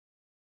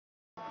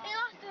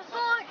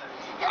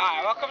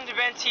to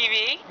Ben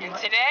TV, and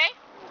today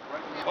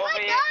we'll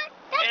be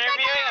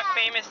interviewing a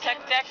famous tech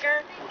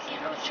decker.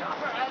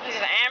 He's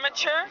an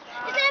amateur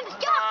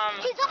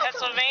from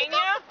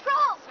Pennsylvania.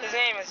 His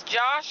name is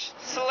Josh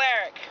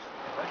Solaric.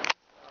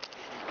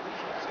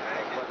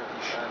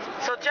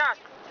 So Josh,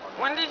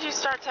 when did you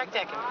start tech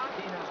decking?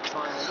 When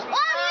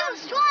I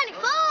was 24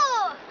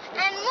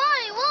 and 21.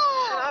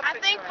 I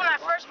think when I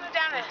first moved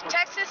down to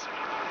Texas,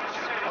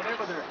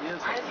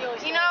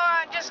 you know,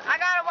 I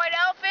got a white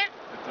elephant,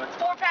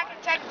 4-pack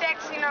of tech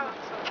decks, you know.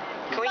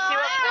 Can we see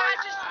what I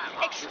boards? just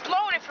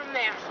exploded from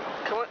there.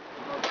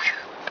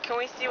 Can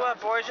we see what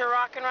boards you're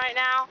rocking right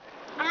now?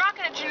 I'm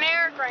rocking a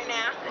generic right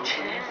now.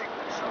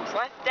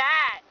 What's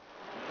that?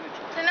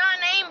 It's a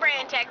non-name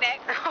brand tech deck.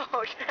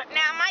 Okay.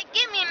 Now, I might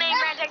give me a name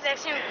brand tech deck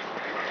soon.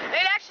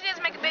 It actually does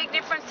make a big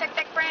difference, tech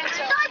deck brand.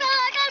 So,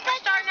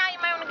 starting out, you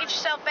might want to get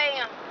yourself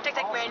a tech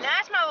deck brand. Now,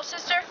 that's my little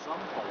sister.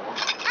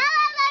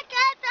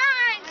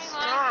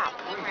 Stop.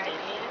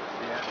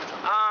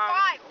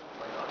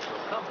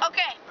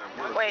 Okay.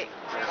 Wait.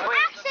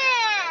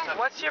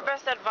 What's your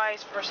best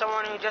advice for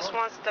someone who just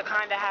wants to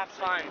kind of have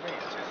fun?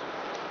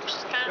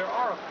 There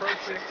are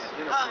appropriate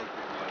and inappropriate.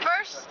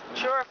 First,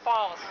 true or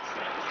false?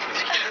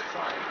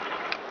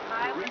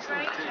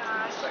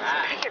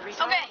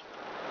 okay.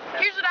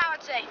 Here's what I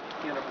would say.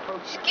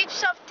 Just get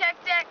yourself a tech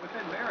deck.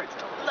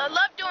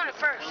 Love doing it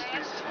first.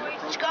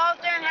 Just go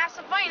out there and have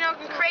some fun. You know,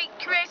 create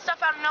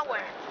stuff out of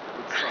nowhere.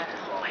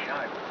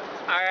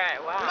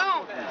 Alright,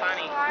 wow. Boom.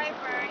 Funny.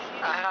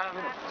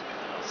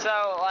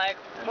 So, like,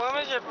 when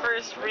was your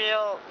first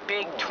real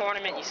big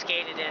tournament you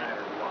skated in?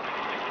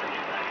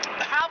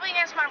 Probably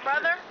against my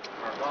brother.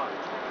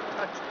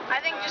 I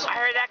think just. I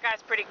heard that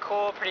guy's pretty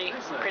cool, pretty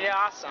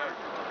awesome.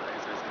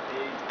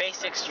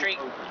 Basic street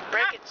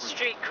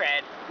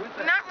cred.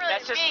 Not really.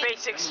 That's just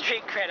basic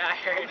street cred, I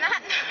heard.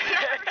 Not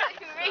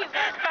really me,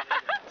 but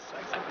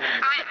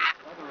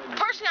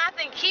personally, I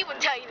think he would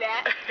tell you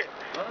that.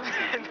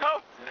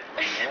 No. I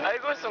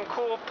think with some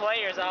cool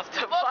players off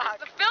the Well, block.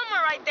 the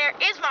filmer right there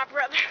is my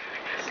brother.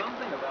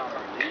 Something about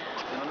our legal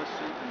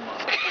intimacy and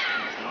love is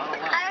not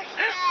allowed.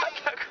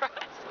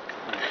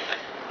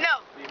 No.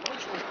 The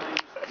emotional things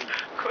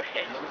Quit.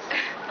 All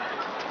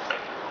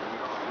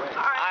right.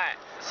 Alright,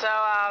 so,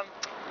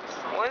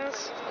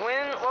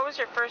 what was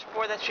your first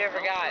board that you ever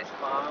got? It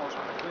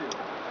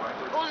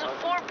was a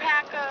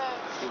 4-pack of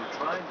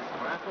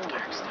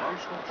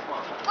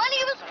When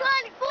he was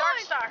 24. Dark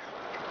Star.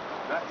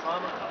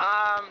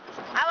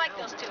 I like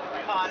those two.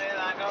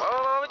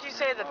 What would you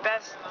say the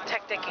best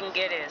tech deck you can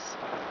get is?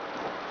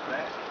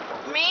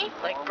 Me?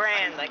 Like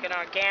brand, like an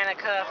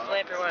Organica,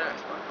 Flip, or whatever.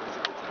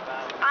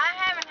 I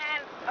haven't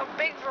had a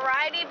big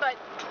variety, but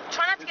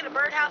try not to get a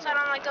birdhouse. I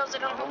don't like those. They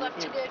don't hold up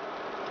too good.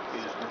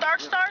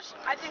 Dark Stars,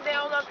 I think they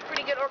hold up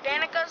pretty good.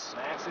 Organicas,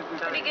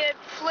 pretty good.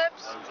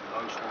 Flips,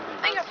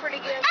 I think are pretty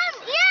good.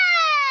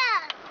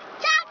 Yeah!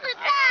 Chocolate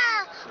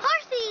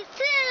horses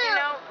too. You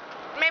know,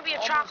 maybe a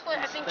chocolate.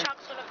 I think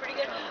chocolates are pretty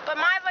good. But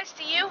my advice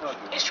to you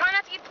is try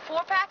not to get the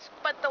 4-packs,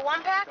 but the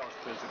 1-pack,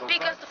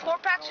 because the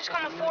 4-packs just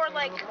come with 4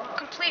 like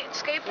complete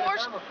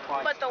skateboards,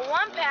 but the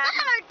 1-pack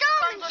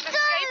comes with a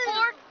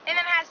skateboard and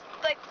then has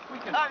like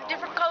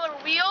different color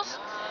wheels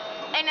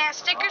and it has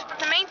stickers. But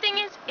the main thing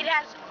is it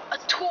has a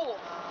tool.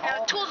 Now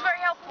the tool is very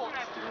helpful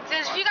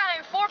because if you got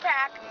a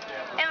 4-pack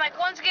and like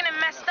one's getting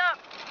messed up,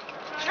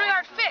 it's really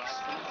hard to fix.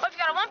 But if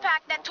you got a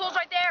 1-pack, that tool's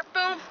right there.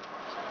 Boom.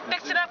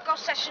 Fix it up, go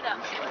set shit up.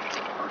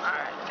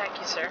 Alright, thank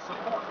you, sir.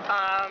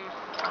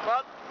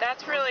 Well,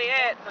 that's really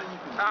it.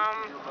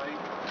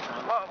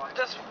 Well,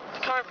 just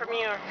coming from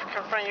you,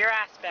 from your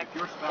aspect,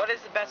 what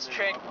is the best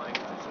trick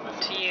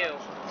to you?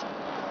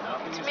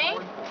 To me?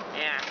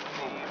 Yeah.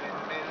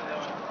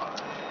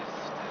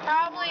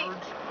 Probably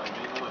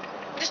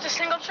just a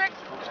single trick.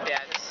 Yeah,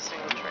 just a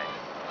single trick.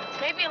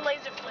 Maybe a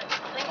laser flip.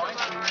 Alright,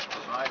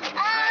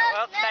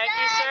 well, thank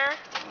you, sir.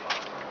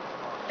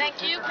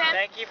 Thank you, Pen.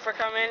 Thank you for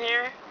coming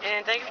here,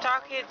 and thank you for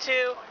talking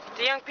to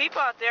the young people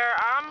out there.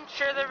 I'm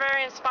sure they're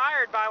very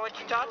inspired by what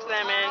you taught to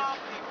them, and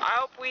I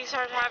hope we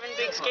start having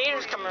big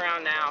skaters come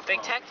around now,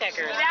 big tech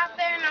deckers. Get out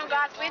there, know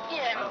God's with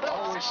you, and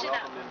boom, set shit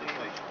up.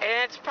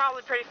 And it's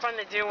probably pretty fun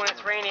to do when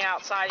it's raining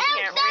outside. You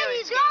can't really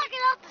He's skate.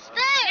 rocking up the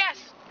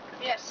stage.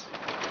 Yes.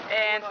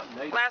 And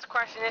last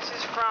question, this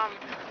is from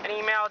an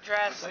email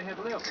address,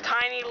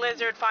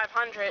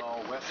 TinyLizard500.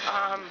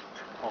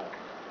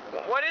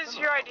 What is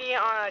your idea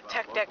on a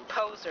tech deck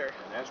poser?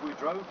 As we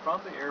drove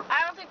from the airport,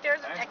 I don't think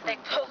there's a tech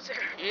deck poser.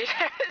 Yes,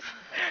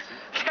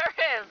 there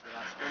is.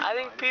 I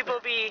think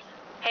people be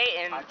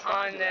hating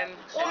on them.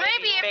 Well,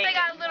 maybe if they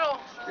got a little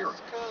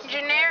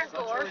generic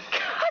board.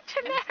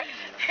 Generic.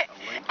 And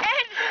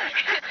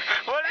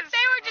What if is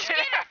they were just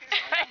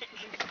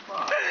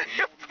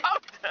You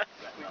poked us.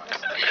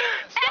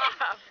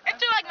 Stop. if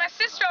they're like my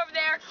sister over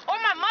there, or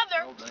my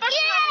mother,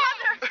 especially my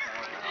mother,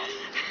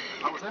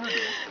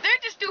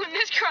 they're just doing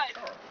this crud.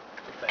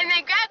 And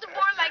they grab the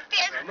board like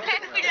this, and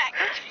be like,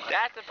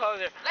 That's a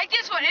poser. like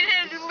this one,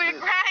 and then we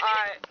grab it.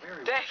 Alright,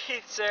 thank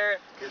you, sir.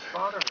 his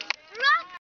father